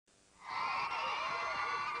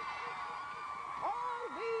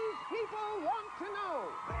people want to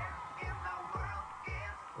know. Where in the world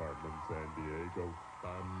is Carmen Sandiego.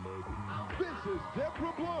 This is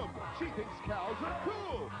Deborah Blum. She thinks cows are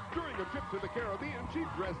cool. During a trip to the Caribbean, she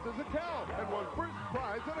dressed as a cow and won first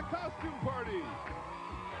prize at a costume party.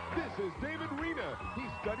 This is David Rena. He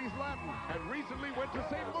studies Latin and recently went to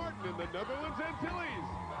St. Martin in the Netherlands Antilles.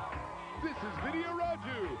 This is Vidya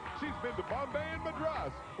Raju. She's been to Bombay and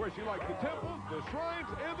Madras, where she likes the temples, the shrines,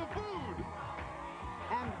 and the food.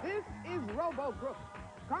 And this is Robo Crook,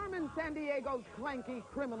 Carmen Sandiego's clanky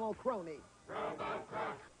criminal crony.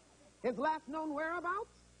 His last known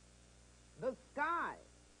whereabouts? The sky.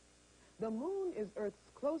 The moon is Earth's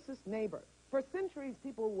closest neighbor. For centuries,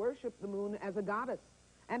 people worship the moon as a goddess,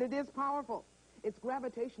 and it is powerful. Its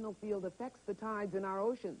gravitational field affects the tides in our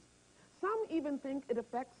oceans. Some even think it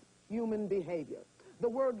affects human behavior. The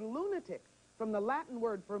word lunatic, from the Latin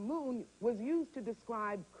word for moon, was used to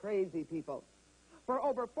describe crazy people. For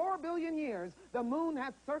over 4 billion years, the moon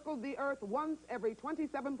has circled the Earth once every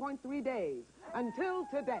 27.3 days, until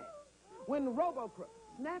today, when RoboCrook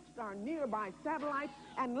snatched our nearby satellites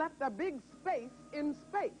and left a big space in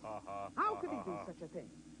space. How could he do such a thing?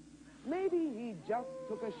 Maybe he just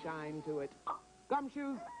took a shine to it.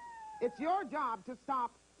 Gumshoes, it's your job to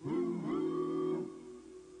stop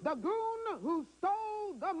the goon who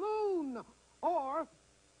stole the moon, or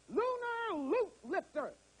Lunar Loot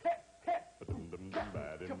Lifter.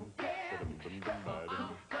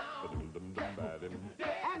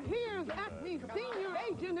 And here's Acme's senior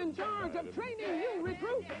agent in charge of training new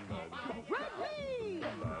recruits, Bradley!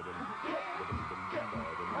 Thank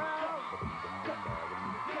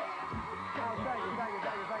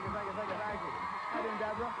you. How you doing,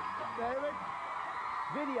 Deborah? David?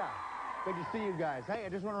 Vidya. Good to see you guys. Hey, I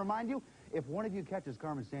just want to remind you, if one of you catches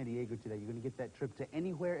Carmen Sandiego today, you're going to get that trip to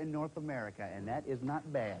anywhere in North America, and that is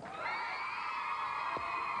not bad.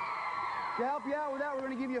 To help you out with that, we're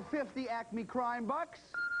going to give you 50 Acme Crime Bucks.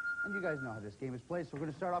 And you guys know how this game is played, so we're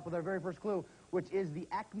going to start off with our very first clue, which is the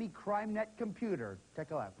Acme Crime Net computer.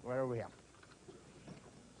 Take a look, right over here.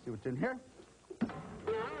 See what's in here?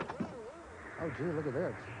 Oh, gee, look at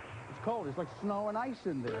this. It's cold. It's like snow and ice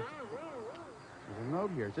in there. There's a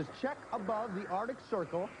note here. It says, check above the Arctic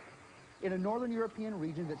Circle in a northern European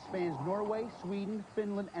region that spans Norway, Sweden,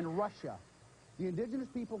 Finland, and Russia. The indigenous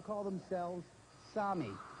people call themselves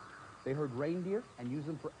Sami. They herd reindeer and use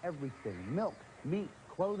them for everything: milk, meat,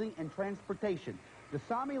 clothing, and transportation. The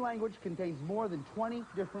Sami language contains more than 20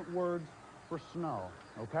 different words for snow,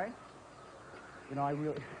 okay? You know, I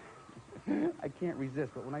really... I can't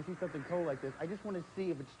resist, but when I see something cold like this, I just want to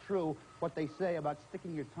see if it's true what they say about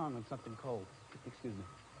sticking your tongue on something cold. Excuse me.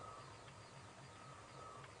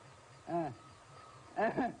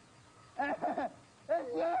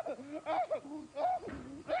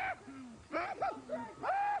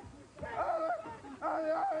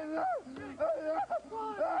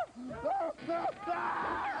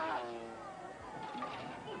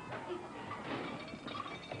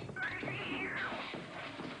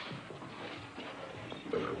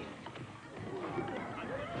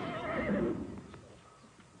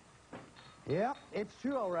 Yeah, it's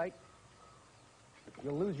true, all right.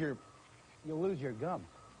 You'll lose your gum.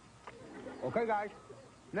 Okay, guys.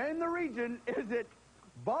 Name the region. Is it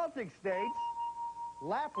Baltic States,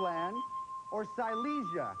 Lapland, or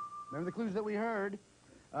Silesia? Remember the clues that we heard?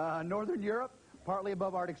 Northern Europe, partly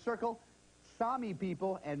above Arctic Circle, Sami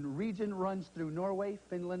people, and region runs through Norway,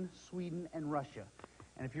 Finland, Sweden, and Russia.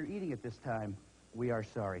 And if you're eating it this time, we are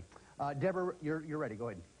sorry. Deborah, you're ready. Go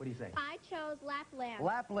ahead. What do you say? I chose Lapland.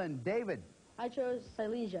 Lapland. David? I chose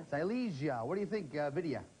Silesia. Silesia. What do you think,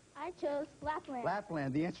 Vidya? I chose Lapland.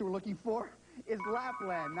 Lapland. The answer we're looking for is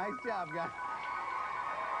Lapland. Nice job, guys.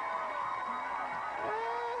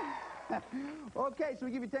 Okay, so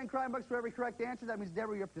we give you 10 crime bucks for every correct answer. That means,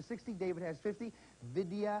 Deborah, you're up to 60. David has 50.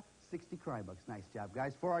 Vidya, 60 crime bucks. Nice job,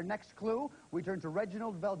 guys. For our next clue, we turn to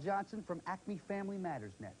Reginald Vell Johnson from Acme Family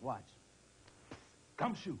Matters Net. Watch.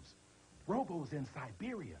 Gumshoes. Robo's in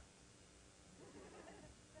Siberia.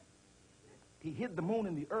 He hid the moon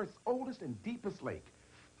in the Earth's oldest and deepest lake.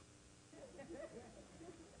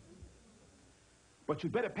 But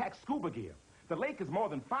you'd better pack scuba gear. The lake is more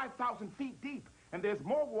than 5,000 feet deep, and there's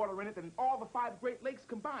more water in it than all the 5 Great Lakes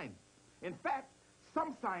combined. In fact,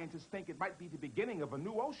 some scientists think it might be the beginning of a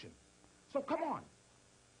new ocean. So come on.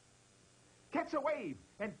 Catch a wave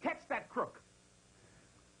and catch that crook.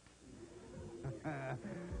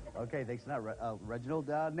 Okay, thanks a lot, Reginald.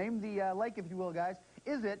 Name the lake, if you will, guys.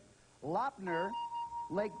 Is it Lopner,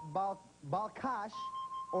 Lake Balkash,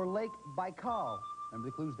 or Lake Baikal? Remember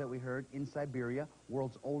the clues that we heard? In Siberia,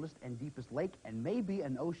 world's oldest and deepest lake, and maybe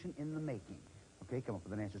an ocean in the making. Okay, come up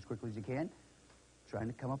with an answer as quickly as you can. Trying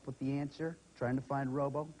to come up with the answer. Trying to find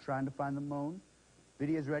Robo. Trying to find the moon.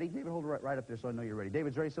 Video's ready. David, hold it right up there so I know you're ready.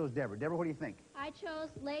 David's ready, so is Deborah. Deborah, what do you think? I chose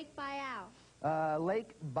Lake Baikal.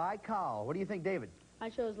 Lake Baikal. What do you think, David? I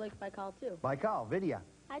chose Lake Baikal, too. Baikal. Vidya.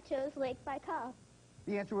 I chose Lake Baikal.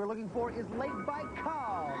 The answer we're looking for is Lake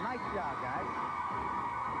Baikal. Nice job, guys.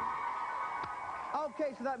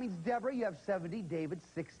 Okay, so that means, Deborah, you have 70, David,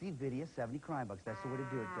 60, Vidya, 70 crime bucks. That's the way to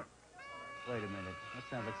do it. Wait a minute. That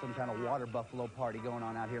sounds like some kind of water buffalo party going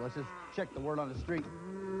on out here. Let's just check the word on the street.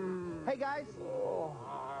 Hey, guys.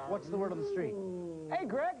 What's the word on the street? Hey,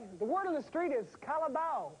 Greg, the word on the street is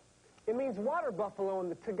Calabao. It means water buffalo in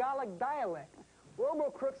the Tagalog dialect.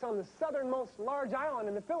 Robo-crooks on the southernmost large island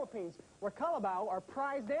in the Philippines, where Calabao are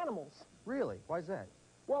prized animals. Really? Why's that?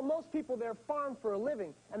 Well, most people there farm for a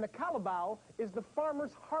living, and the Calabao is the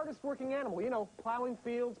farmer's hardest working animal. You know, plowing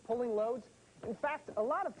fields, pulling loads. In fact, a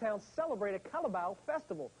lot of towns celebrate a Calabao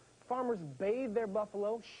festival. Farmers bathe their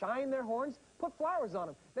buffalo, shine their horns, put flowers on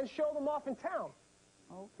them, then show them off in town.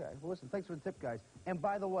 Okay. Well, listen, thanks for the tip, guys. And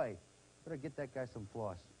by the way, better get that guy some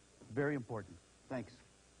floss. Very important. Thanks.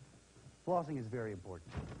 Flossing is very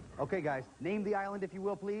important. Okay, guys, name the island, if you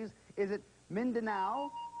will, please. Is it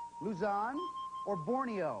Mindanao, Luzon, or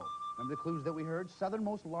Borneo? Remember the clues that we heard?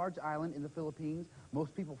 Southernmost large island in the Philippines.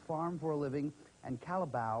 Most people farm for a living. And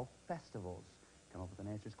Calabao festivals. Come up with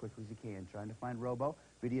an answer as quickly as you can. Trying to find Robo.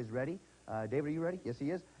 Vidya's ready. David, are you ready? Yes, he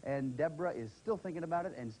is. And Deborah is still thinking about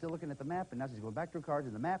it and still looking at the map. And now she's going back to her cards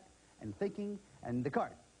and the map and thinking and the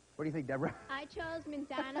card. What do you think, Deborah? I chose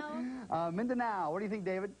Mindanao. Mindanao. What do you think,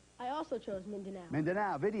 David? I also chose Mindanao.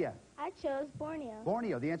 Mindanao. Vidya. I chose Borneo.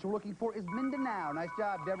 Borneo. The answer we're looking for is Mindanao. Nice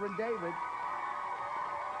job, Deborah and David.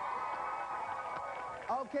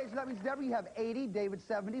 Okay, so that means, Deborah, you have 80, David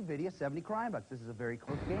 70, Vidya 70 crime bucks. This is a very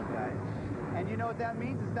close game, guys. And you know what that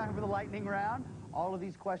means? It's time for the lightning round. All of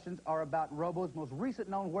these questions are about Robo's most recent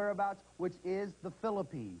known whereabouts, which is the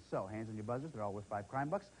Philippines. So, hands on your buzzers. They're all worth 5 crime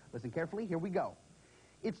bucks. Listen carefully. Here we go.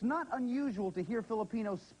 It's not unusual to hear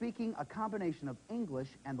Filipinos speaking a combination of English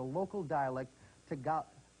and the local dialect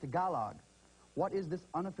Tagalog. What is this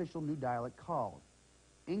unofficial new dialect called?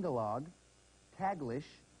 Ingalog, Taglish,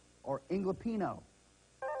 or Inglipino?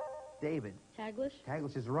 David. Taglish?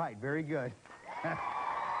 Taglish is right. Very good. Thank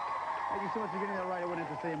you so much for getting that right. I wouldn't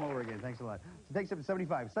have to say them over again. Thanks a lot. So takes up to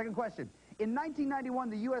 75. Second question. In 1991,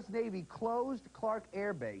 the U.S. Navy closed Clark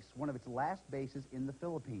Air Base, one of its last bases in the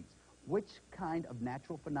Philippines. Which kind of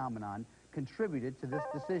natural phenomenon contributed to this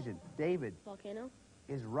decision? David. Volcano?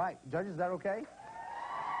 Is right. Judges, is that okay?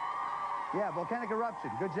 Yeah, volcanic eruption.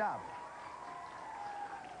 Good job.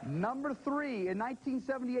 Number 3, in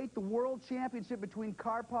 1978, the World Championship between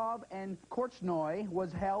Karpov and Korchnoi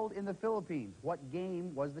was held in the Philippines. What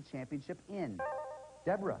game was the championship in?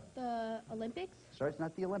 Deborah. The Olympics? Sorry, it's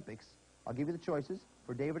not the Olympics. I'll give you the choices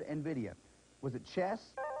for David and Vidya. Was it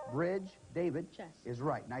chess, bridge? David. Chess. Is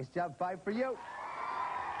right. Nice job. 5 for you.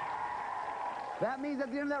 That means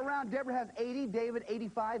at the end of that round, Deborah has 80, David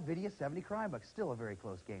 85, Vidya 70 crime bucks. Still a very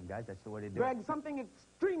close game, guys. That's the way to do Greg, it. something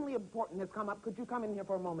extremely important has come up. Could you come in here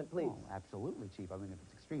for a moment, please? Oh, absolutely, Chief. I mean, if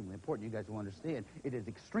it's extremely important, you guys will understand. It is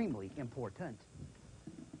extremely important.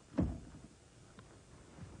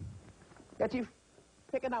 Yeah, Chief.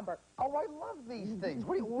 Pick a number. Oh, I love these things.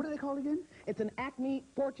 What are they called again? It's an Acme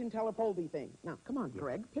fortune teller foldy thing. Now, come on,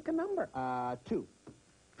 Greg. Pick a number. 2.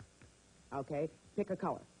 Okay. Pick a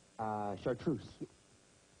color. Chartreuse.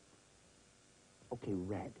 Okay,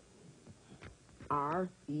 red.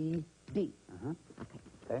 R-E-D. Uh-huh.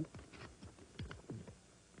 Okay.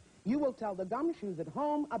 You will tell the gumshoes at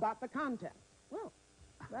home about the contest. Well,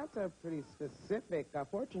 that's a pretty specific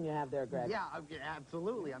fortune you have there, Greg. Yeah,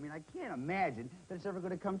 absolutely. I mean, I can't imagine that it's ever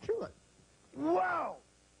going to come true. Whoa!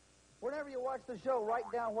 Whenever you watch the show,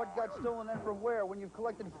 write down what got stolen and from where. When you've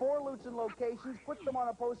collected 4 loots and locations, put them on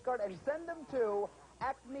a postcard and send them to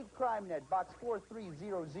Acme Crime Net, Box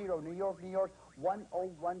 4300, New York, New York,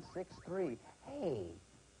 10163. Hey,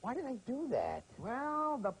 why did I do that?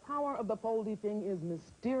 Well, the power of the foldy thing is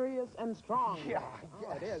mysterious and strong. Yeah,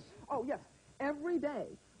 Oh, it is. Oh, yes. Every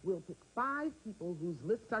day, we'll pick 5 people whose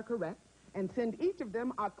lists are correct and send each of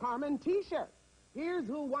them a Carmen T-shirt. Here's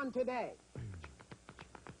who won today.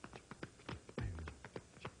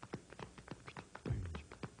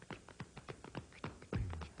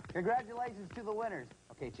 Congratulations to the winners.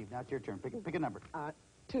 Okay, Chief, now it's your turn. Pick a number.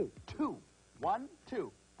 2. 2. 1,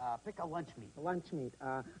 2. Pick a lunch meat. Lunch meat.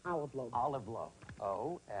 Olive loaf. Olive loaf.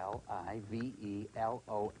 O-L-I-V-E-L-O-A-F.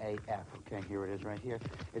 Okay, here it is right here.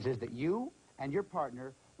 It says that you and your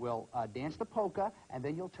partner will dance the polka, and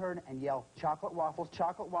then you'll turn and yell chocolate waffles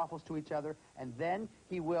to each other, and then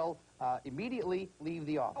he will immediately leave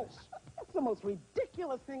the office. Oh, that's the most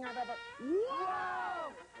ridiculous thing I've ever...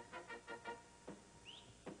 Whoa!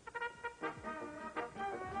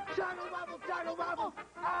 Chocolate waffles!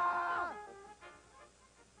 Ah!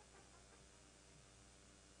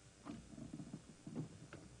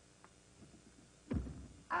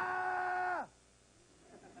 Ah!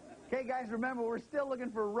 Okay, guys, remember, we're still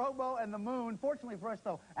looking for Robo and the Moon. Fortunately for us,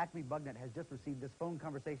 though, Acme Bugnet has just received this phone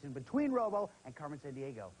conversation between Robo and Carmen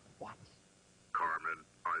Sandiego. Watch. Carmen,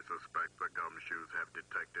 I suspect the gumshoes have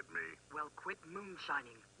detected me. Well, quit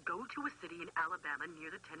moonshining. Go to a city in Alabama near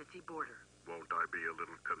the Tennessee border. Won't I be a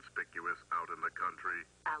little conspicuous out in the country?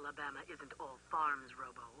 Alabama isn't all farms,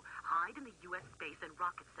 Robo. Hide in the U.S. Space and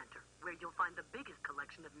Rocket Center, where you'll find the biggest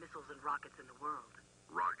collection of missiles and rockets in the world.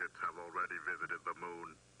 Rockets have already visited the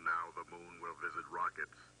moon. Now the moon will visit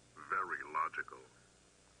rockets. Very logical.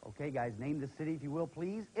 Okay, guys, name the city, if you will,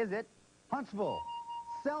 please. Is it Huntsville,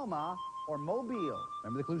 Selma, or Mobile?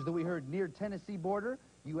 Remember the clues that we heard: near Tennessee border,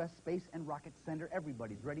 U.S. Space and Rocket Center.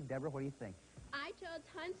 Everybody's ready. Deborah, what do you think? I chose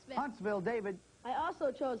Huntsville. Huntsville, David. I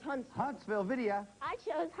also chose Huntsville. Huntsville, Vidya. I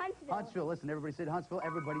chose Huntsville. Huntsville, listen, everybody said Huntsville.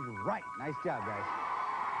 Everybody's right. Nice job, guys.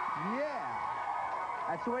 Yeah.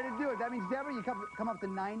 That's the way to do it. That means, Deborah, you come up to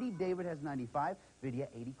 90. David has 95. Vidya,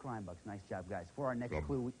 80 crime bucks. Nice job, guys. For our next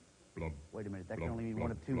clue, wait a minute. That can only mean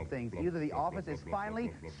one of two things. Either the office is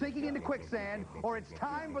finally sinking into quicksand, or it's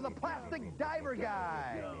time for the plastic diver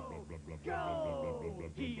guy. Go!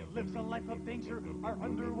 He lives a life of danger, our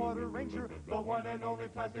underwater ranger, the one and only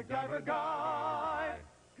plastic diver guy.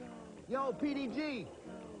 Yo, PDG,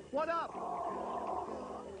 what up?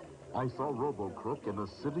 I saw Robo-Crook in a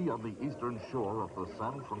city on the eastern shore of the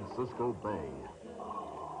San Francisco Bay.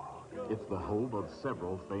 It's the home of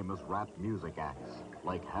several famous rap music acts,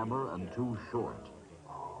 like Hammer and Too Short.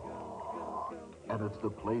 And it's the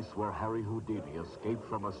place where Harry Houdini escaped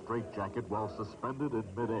from a straitjacket while suspended in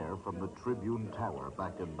midair from the Tribune Tower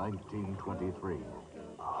back in 1923.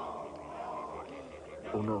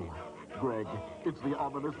 Oh no, Greg, it's the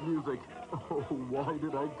ominous music. Oh, why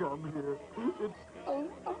did I come here? It's...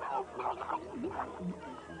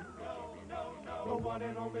 The one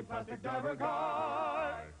and only plastic diver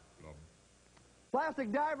guy.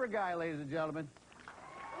 Plastic diver guy, ladies and gentlemen.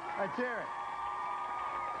 Let's hear it.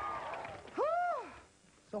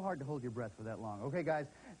 So hard to hold your breath for that long. Okay, guys,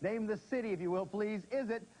 name the city, if you will, please. Is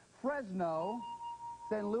it Fresno,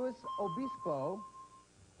 San Luis Obispo,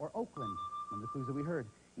 or Oakland? Remember the clues that we heard.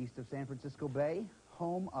 East of San Francisco Bay,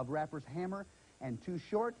 home of rappers Hammer and Too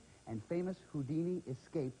Short, and famous Houdini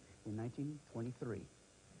escape in 1923.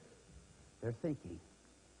 They're thinking,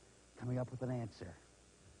 coming up with an answer.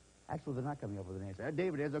 Actually, they're not coming up with an answer.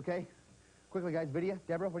 David is, okay? Quickly, guys, Vidya,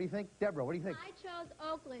 Deborah, what do you think? Deborah, what do you think? I chose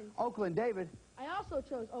Oakland. Oakland, David. I also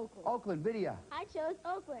chose Oakland. Oakland, Vidya. I chose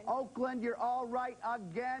Oakland. Oakland, you're all right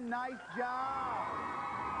again. Nice job.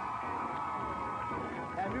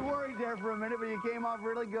 Had me worried there for a minute, but you came off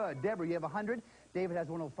really good. Deborah, you have 100. David has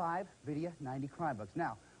 105. Vidya, 90 crime bucks.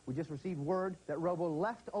 Now, we just received word that Robo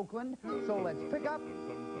left Oakland, so let's pick up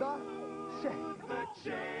the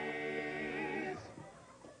chase.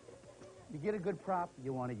 You get a good prop,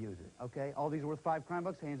 you want to use it, okay? All these are worth 5 crime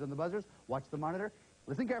bucks. Hands on the buzzers. Watch the monitor.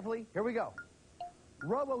 Listen carefully. Here we go.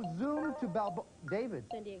 Robo zoomed to Balboa. David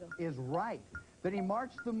San Diego. is right. Then he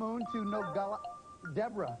marched the moon to Nogala.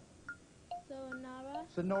 Deborah.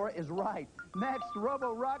 Sonora is right. Next,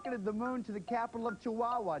 Robo rocketed the moon to the capital of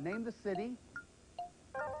Chihuahua. Name the city.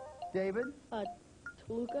 David?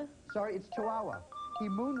 Toluca. Sorry, it's Chihuahua. He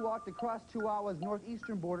moonwalked across Chihuahua's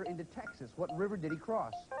northeastern border into Texas. What river did he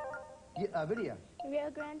cross? Vidya. Rio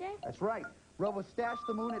Grande. That's right. Robo stashed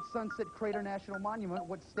the moon at Sunset Crater National Monument.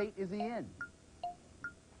 What state is he in?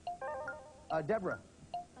 Deborah.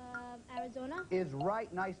 Arizona. Is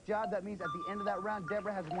right. Nice job. That means at the end of that round,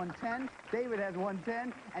 Deborah has 110, David has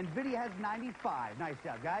 110, and Vidya has 95. Nice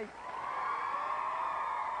job, guys.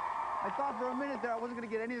 I thought for a minute there I wasn't going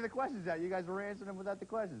to get any of the questions out. You guys were answering them without the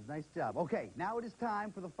questions. Nice job. Okay, now it is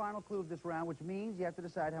time for the final clue of this round, which means you have to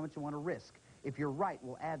decide how much you want to risk. If you're right,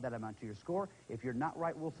 we'll add that amount to your score. If you're not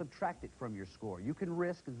right, we'll subtract it from your score. You can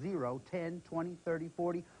risk 0, 10, 20, 30,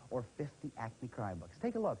 40, or 50 Acme crime bucks.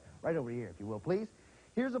 Take a look right over here, if you will, please.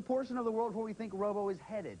 Here's a portion of the world where we think Robo is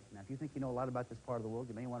headed. Now, if you think you know a lot about this part of the world,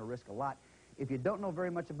 you may want to risk a lot. If you don't know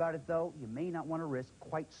very much about it, though, you may not want to risk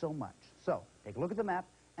quite so much. So, take a look at the map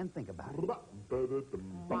and think about it.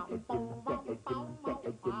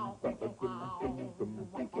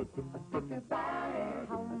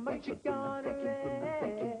 How much you gonna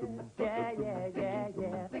bet?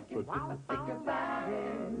 Yeah. Think about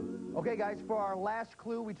it. Okay, guys, for our last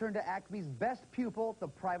clue, we turn to Acme's best pupil, the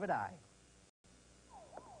private eye.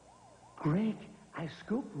 Greg, I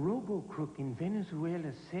scoped Robo-Crook in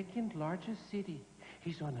Venezuela's second largest city.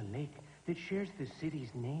 He's on a lake that shares the city's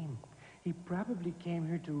name. He probably came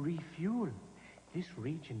here to refuel. This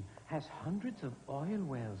region has hundreds of oil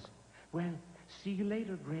wells. Well, see you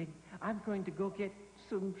later, Greg. I'm going to go get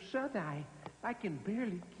some shut-eye. I can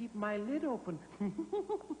barely keep my lid open.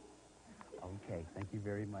 Okay, thank you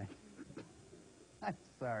very much. I'm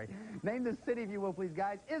sorry. Name the city, if you will, please,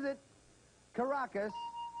 guys. Is it Caracas,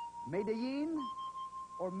 Medellin,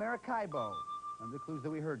 or Maracaibo? One of the clues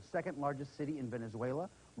that we heard, second largest city in Venezuela,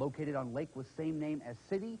 located on lake with same name as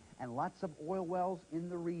city, and lots of oil wells in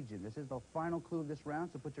the region. This is the final clue of this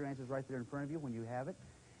round, so put your answers right there in front of you when you have it.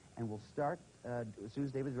 And we'll start as soon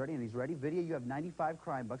as David's ready, and he's ready. Vidya, you have 95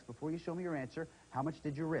 crime bucks. Before you show me your answer, how much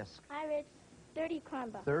did you risk? I risked 30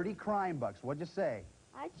 crime bucks. 30 crime bucks. What'd you say?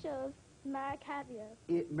 I chose Maracaibo.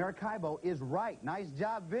 Maracaibo is right. Nice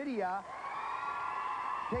job, Vidya.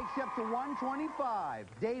 Takes you up to 125.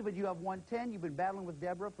 David, you have 110. You've been battling with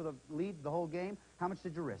Deborah for the lead the whole game. How much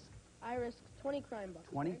did you risk? I risked 20 crime bucks.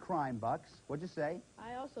 20 crime bucks. What'd you say?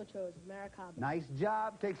 I also chose Maracaibo. Nice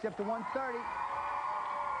job. Takes you up to 130.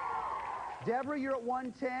 Deborah, you're at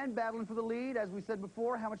 110, battling for the lead. As we said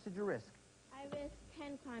before, how much did you risk? I risked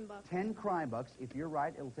 10 crime bucks. 10 crime bucks. If you're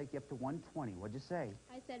right, it'll take you up to 120. What'd you say?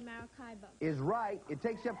 I said Maracaibo. Is right. It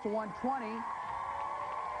takes you up to 120.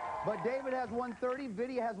 But David has 130.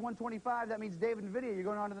 Vidya has 125. That means David and Vidya, you're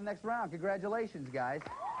going on to the next round. Congratulations, guys.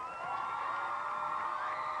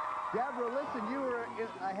 Deborah, listen, you were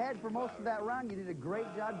ahead for most of that round. You did a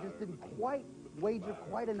great job. Just didn't quite wager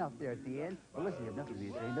quite enough there at the end. But listen, you have nothing to be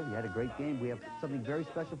ashamed of. You had a great game. We have something very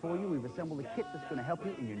special for you. We've assembled a kit that's going to help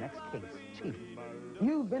you in your next case. Chief.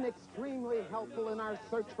 You've been extremely helpful in our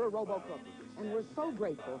search for RoboCook, and we're so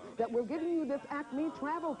grateful that we're giving you this Acme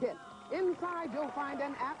travel kit. Inside, you'll find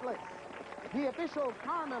an atlas, the official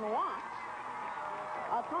Carmen watch,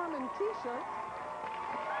 a Carmen T-shirt,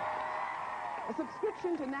 a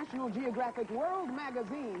subscription to National Geographic World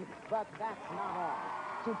magazine, but that's not all.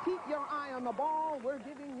 To keep your eye on the ball, we're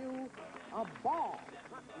giving you a ball.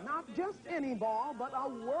 Not just any ball, but a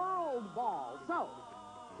world ball. So,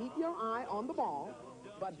 keep your eye on the ball,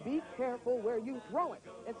 but be careful where you throw it,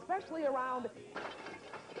 especially around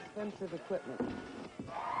expensive equipment.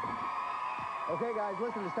 Okay, guys,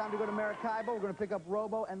 listen, it's time to go to Maracaibo. We're going to pick up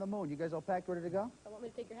Robo and the Moon. You guys all packed, ready to go? I want me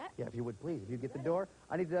to take your hat? Yeah, if you would, please. If you get the door,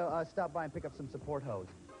 I need to stop by and pick up some support hose.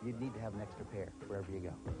 You'd need to have an extra pair wherever you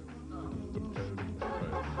go.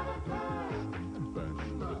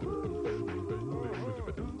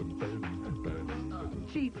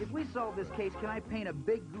 Chief, if we solve this case, can I paint a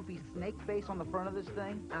big, goofy snake face on the front of this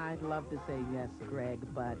thing? I'd love to say yes, Greg,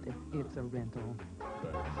 but it's a rental.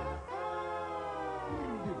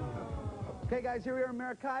 Okay, guys, here we are in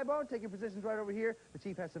Maracaibo, taking positions right over here. The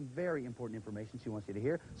chief has some very important information she wants you to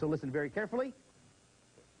hear, so listen very carefully.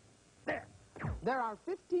 There. There are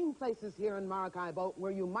 15 places here in Maracaibo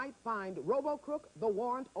where you might find RoboCrook, the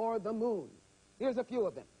Warrant, or the Moon. Here's a few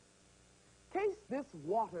of them. Case this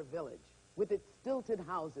water village with its stilted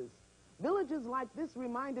houses. Villages like this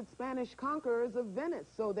reminded Spanish conquerors of Venice,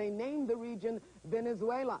 so they named the region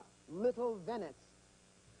Venezuela, Little Venice.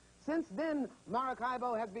 Since then,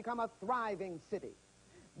 Maracaibo has become a thriving city.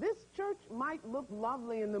 This church might look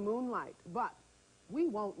lovely in the moonlight, but we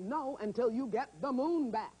won't know until you get the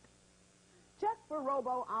moon back. Check for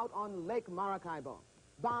Robo out on Lake Maracaibo,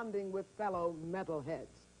 bonding with fellow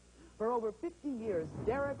metalheads. For over 50 years,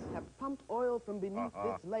 derricks have pumped oil from beneath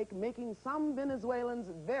this lake, making some Venezuelans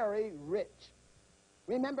very rich.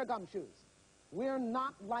 Remember, Gumshoes, we're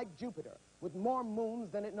not like Jupiter, with more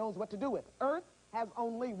moons than it knows what to do with. Earth has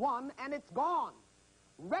only one, and it's gone.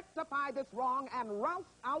 Rectify this wrong and roust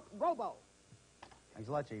out Robo. Thanks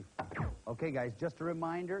a lot, Chief. Okay, guys, just a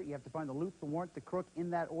reminder, you have to find the loot, the warrant, the crook in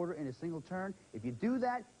that order in a single turn. If you do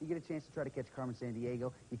that, you get a chance to try to catch Carmen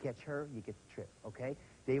Sandiego. You catch her, you get the trip, okay?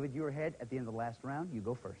 David, you're ahead at the end of the last round. You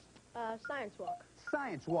go first. Science walk.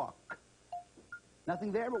 Science walk.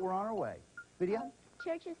 Nothing there, but we're on our way. Vidya?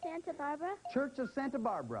 Church of Santa Barbara. Church of Santa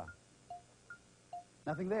Barbara.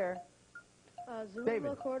 Nothing there. Zaruma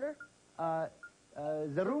David. Quarter.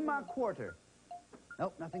 Zaruma Quarter.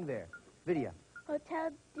 Nope, nothing there. Vidya?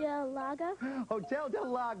 Hotel del Lago. Hotel del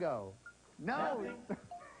Lago. No.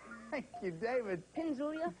 Thank you, David.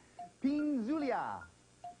 Pinzulia. Pinzulia.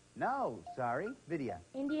 No, sorry. Vidya.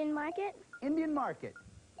 Indian Market. Indian Market.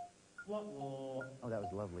 What? Oh, that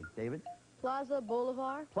was lovely. David? Plaza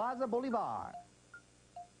Bolivar. Plaza Bolivar.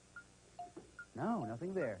 No,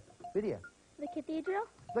 nothing there. Vidya. The Cathedral.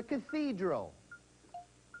 The Cathedral.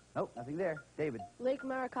 Nope, nothing there. David. Lake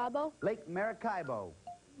Maracaibo. Lake Maracaibo.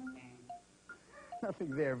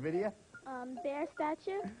 Nothing there. Vidya. Bear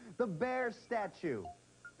statue. The bear statue.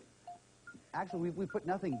 Actually, we put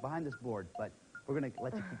nothing behind this board, but we're going to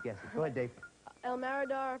let you keep guessing. Go ahead, Dave. El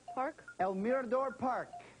Mirador Park. El Mirador Park.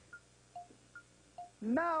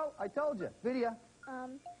 No, I told you. Vidya.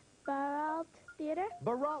 Baralt Theater.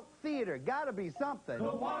 Baralt Theater. Gotta be something.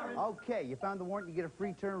 The warrant. Okay, you found the warrant. You get a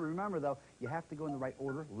free turn. Remember, though, you have to go in the right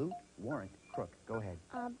order. Loot, warrant, crook. Go ahead.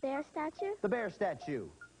 Bear statue. The bear statue.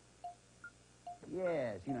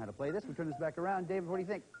 Yes, you know how to play this. We'll turn this back around. David, what do you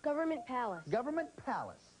think? Government Palace. Government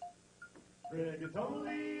Palace. Greg, it's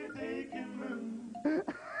only a taking moon.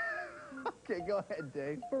 Okay, go ahead,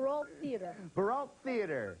 Dave. Baralt Theater. Baralt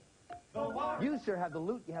Theater. The warrant. You, sir, have the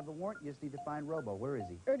loot. You have the warrant. You just need to find Robo. Where is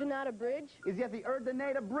he? Urdaneta Bridge. Is he at the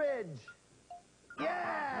Urdaneta Bridge? Yeah!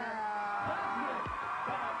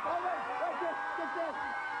 Oh, wait, get this.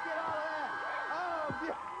 Get all of that. Oh,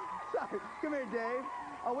 yeah. Sorry. Come here, Dave.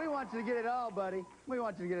 Oh, we want you to get it all, buddy. We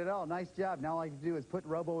want you to get it all. Nice job. Now all you have to do is put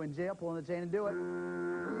Robo in jail, pull on the chain, and do it.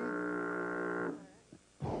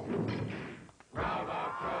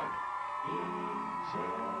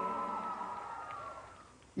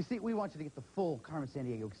 You see, we want you to get the full Carmen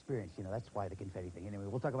Sandiego experience. You know, that's why the confetti thing. Anyway,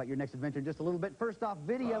 we'll talk about your next adventure in just a little bit. First off,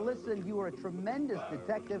 Vidya, listen, you are a tremendous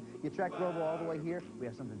detective. You tracked Robo all the way here. We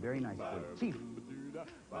have something very nice for you. Chief.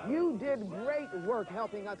 You did great work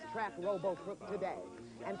helping us track Robo Crook today.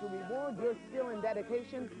 And to reward your skill and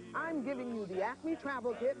dedication, I'm giving you the Acme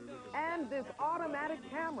Travel Kit and this automatic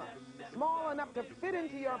camera, small enough to fit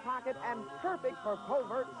into your pocket and perfect for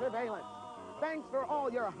covert surveillance. Thanks for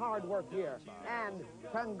all your hard work here, and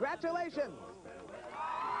congratulations!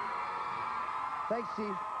 Thanks,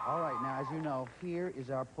 Chief. All right, now, as you know, here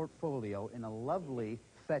is our portfolio in a lovely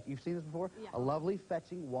you've seen this before? Yeah. A lovely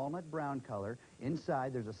fetching walnut brown color.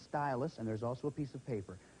 Inside, there's a stylus, and there's also a piece of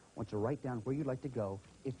paper. I want you to write down where you'd like to go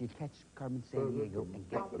if you catch Carmen Sandiego and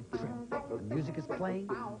get the trip. The music is playing.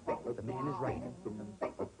 The man is writing.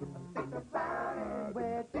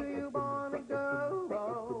 Where do you want to go?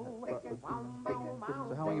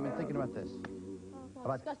 So how long have you been thinking about this?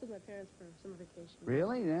 I discussed with my parents for summer vacation.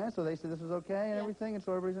 Really? Yeah, so they said this was okay and everything, and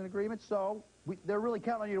so everybody's in agreement. So they're really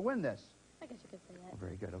counting on you to win this. I guess you could say that. Oh,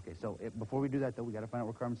 very good. Okay, so before we do that, though, we got to find out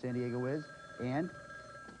where Carmen Sandiego is, and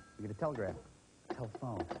we get a telegraph.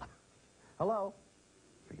 Telephone. Hello?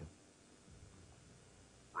 For you.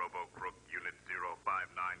 Robo Crook Unit 059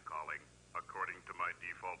 calling. According to my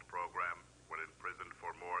default program, when imprisoned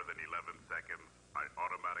for more than 11 seconds, I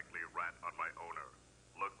automatically rat on my owner.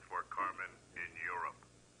 Look for Carmen in Europe.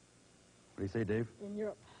 What do you say, Dave? In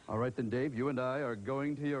Europe. All right, then, Dave, you and I are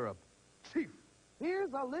going to Europe. Chief!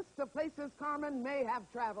 Here's a list of places Carmen may have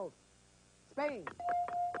traveled. Spain,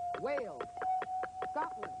 Wales,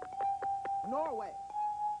 Scotland, Norway,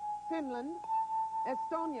 Finland,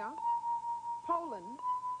 Estonia, Poland,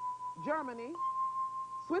 Germany,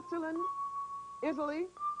 Switzerland, Italy,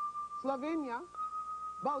 Slovenia,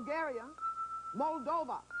 Bulgaria,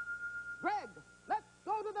 Moldova. Greg, let's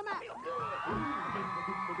go to the map.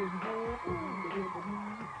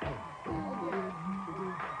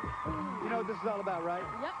 You know what this is all about, right?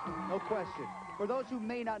 Yep. No question. For those who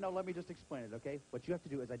may not know, let me just explain it, okay? What you have to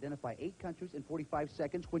do is identify 8 countries in 45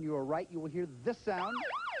 seconds. When you are right, you will hear this sound.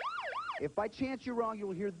 If by chance you're wrong, you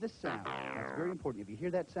will hear this sound. That's very important. If you hear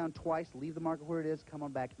that sound twice, leave the marker where it is, come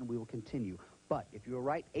on back, and we will continue. But if you are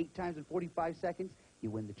right 8 times in 45 seconds, you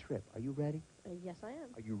win the trip. Are you ready? Yes, I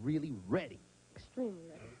am. Are you really ready? Extremely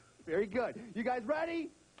ready. Very good. You guys ready?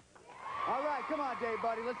 All right, come on, Dave,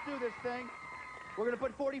 buddy. Let's do this thing. We're going to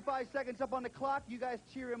put 45 seconds up on the clock. You guys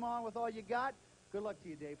cheer him on with all you got. Good luck to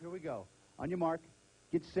you, Dave. Here we go. On your mark,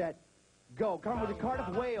 get set, go. Come with the Cardiff,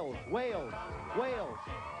 Wales, Wales, Wales.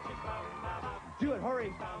 Do it,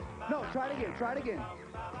 hurry. No, try it again, try it again.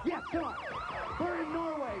 Yes, come on. We're in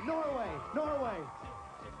Norway, Norway, Norway.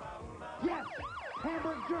 Yes.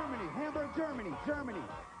 Hamburg, Germany, Hamburg, Germany, Germany,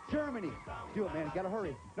 Germany. Do it, man. You gotta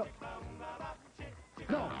hurry. No.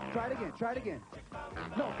 No, try it again, try it again.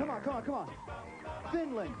 No, come on, come on, come on.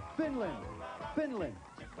 Finland, Finland, Finland.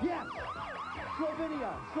 Yes!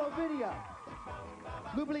 Slovenia, Slovenia.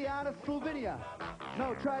 Ljubljana, Slovenia.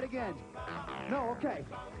 No, try it again. No, okay.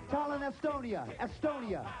 Tallinn, Estonia,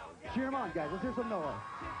 Estonia. Cheer him on, guys. Let's hear some Noah.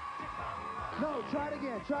 No, try it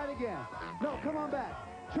again, try it again. No, come on back.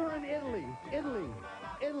 Turin, Italy, Italy,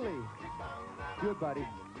 Italy. Good, buddy.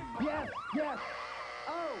 Yes, yes.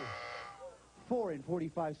 Oh! 4 in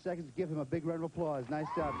 45 seconds. Give him a big round of applause. Nice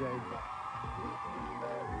job, Dave.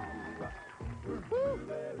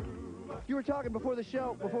 You were talking before the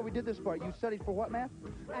show, before we did this part. You studied for what map?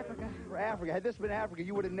 Africa. For Africa. Had this been Africa,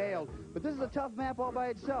 you would have nailed. But this is a tough map all by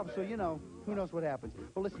itself, so, you know, who knows what happens.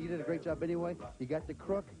 Well, listen, you did a great job anyway. You got the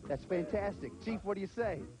crook. That's fantastic. Chief, what do you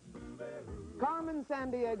say? Carmen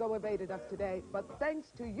Sandiego evaded us today, but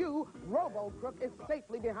thanks to you, Robo Crook is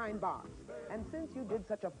safely behind bars. And since you did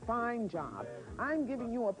such a fine job, I'm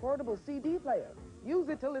giving you a portable CD player. Use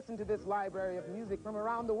it to listen to this library of music from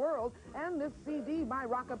around the world and this CD by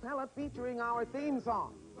Rockapella featuring our theme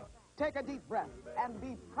song. Take a deep breath and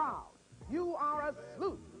be proud. You are a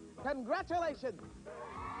sleuth. Congratulations.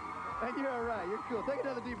 And you're all right. You're cool. Take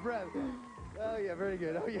another deep breath. Oh, yeah, very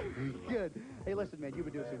good. Oh, yeah, good. Hey, listen, man, you've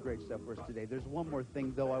been doing some great stuff for us today. There's one more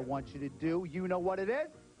thing, though, I want you to do. You know what it is?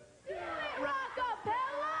 Rockapella!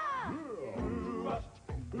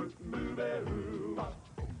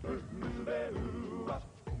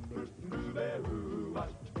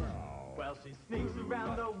 Well, she sneaks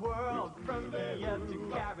around the world from here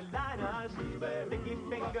to Carolina. She's a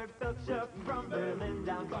sticky-fingered filcher from Berlin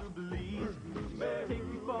down to Belize. She'll take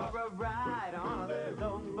you for a ride on a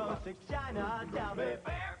slow boat to China. Tell me,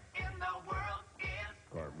 where in the world is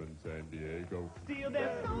Carmen Sandiego? Steal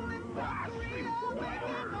their soul and Rio,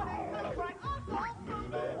 right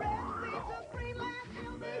from the Red Sea to Greenland,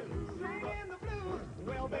 she'll be singing the blues.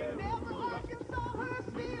 Well, they never Arkansas her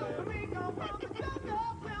steal. We go from the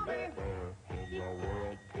jungle, tell me. In the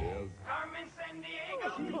world is Carmen Sandiego.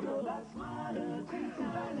 People that smarter to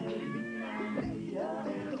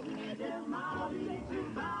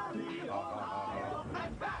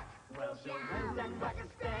well, she'll ransack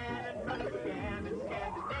Pakistan and run again in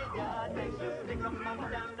Scandinavia. Then she'll stick 'em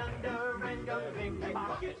up down under and go big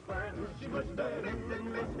pockets first. She was the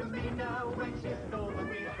misdemeanor when she stole the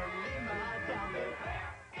weed from Lima. Tell me,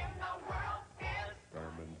 where in the world is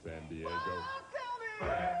Carmen Sandiego? tell me,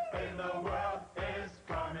 where in the world is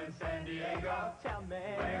Carmen Sandiego? Tell me,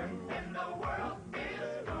 where in the world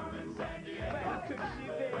is Carmen Sandiego? Where could she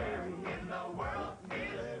be? Where in the world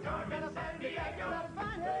is Carmen Sandiego?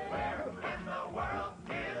 Where in the world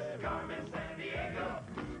is Carmen Sandiego?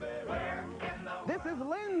 Where in the This is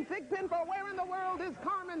Lynn Thigpen for Where in the World is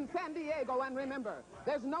Carmen Sandiego. And remember,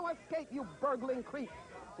 there's no escape, you burgling creep.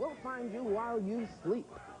 We'll find you while you sleep.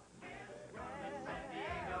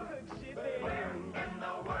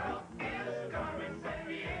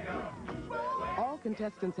 All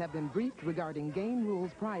contestants have been briefed regarding game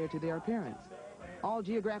rules prior to their appearance. All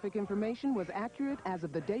geographic information was accurate as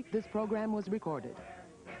of the date this program was recorded.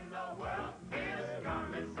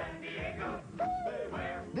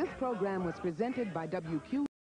 This program was presented by WQ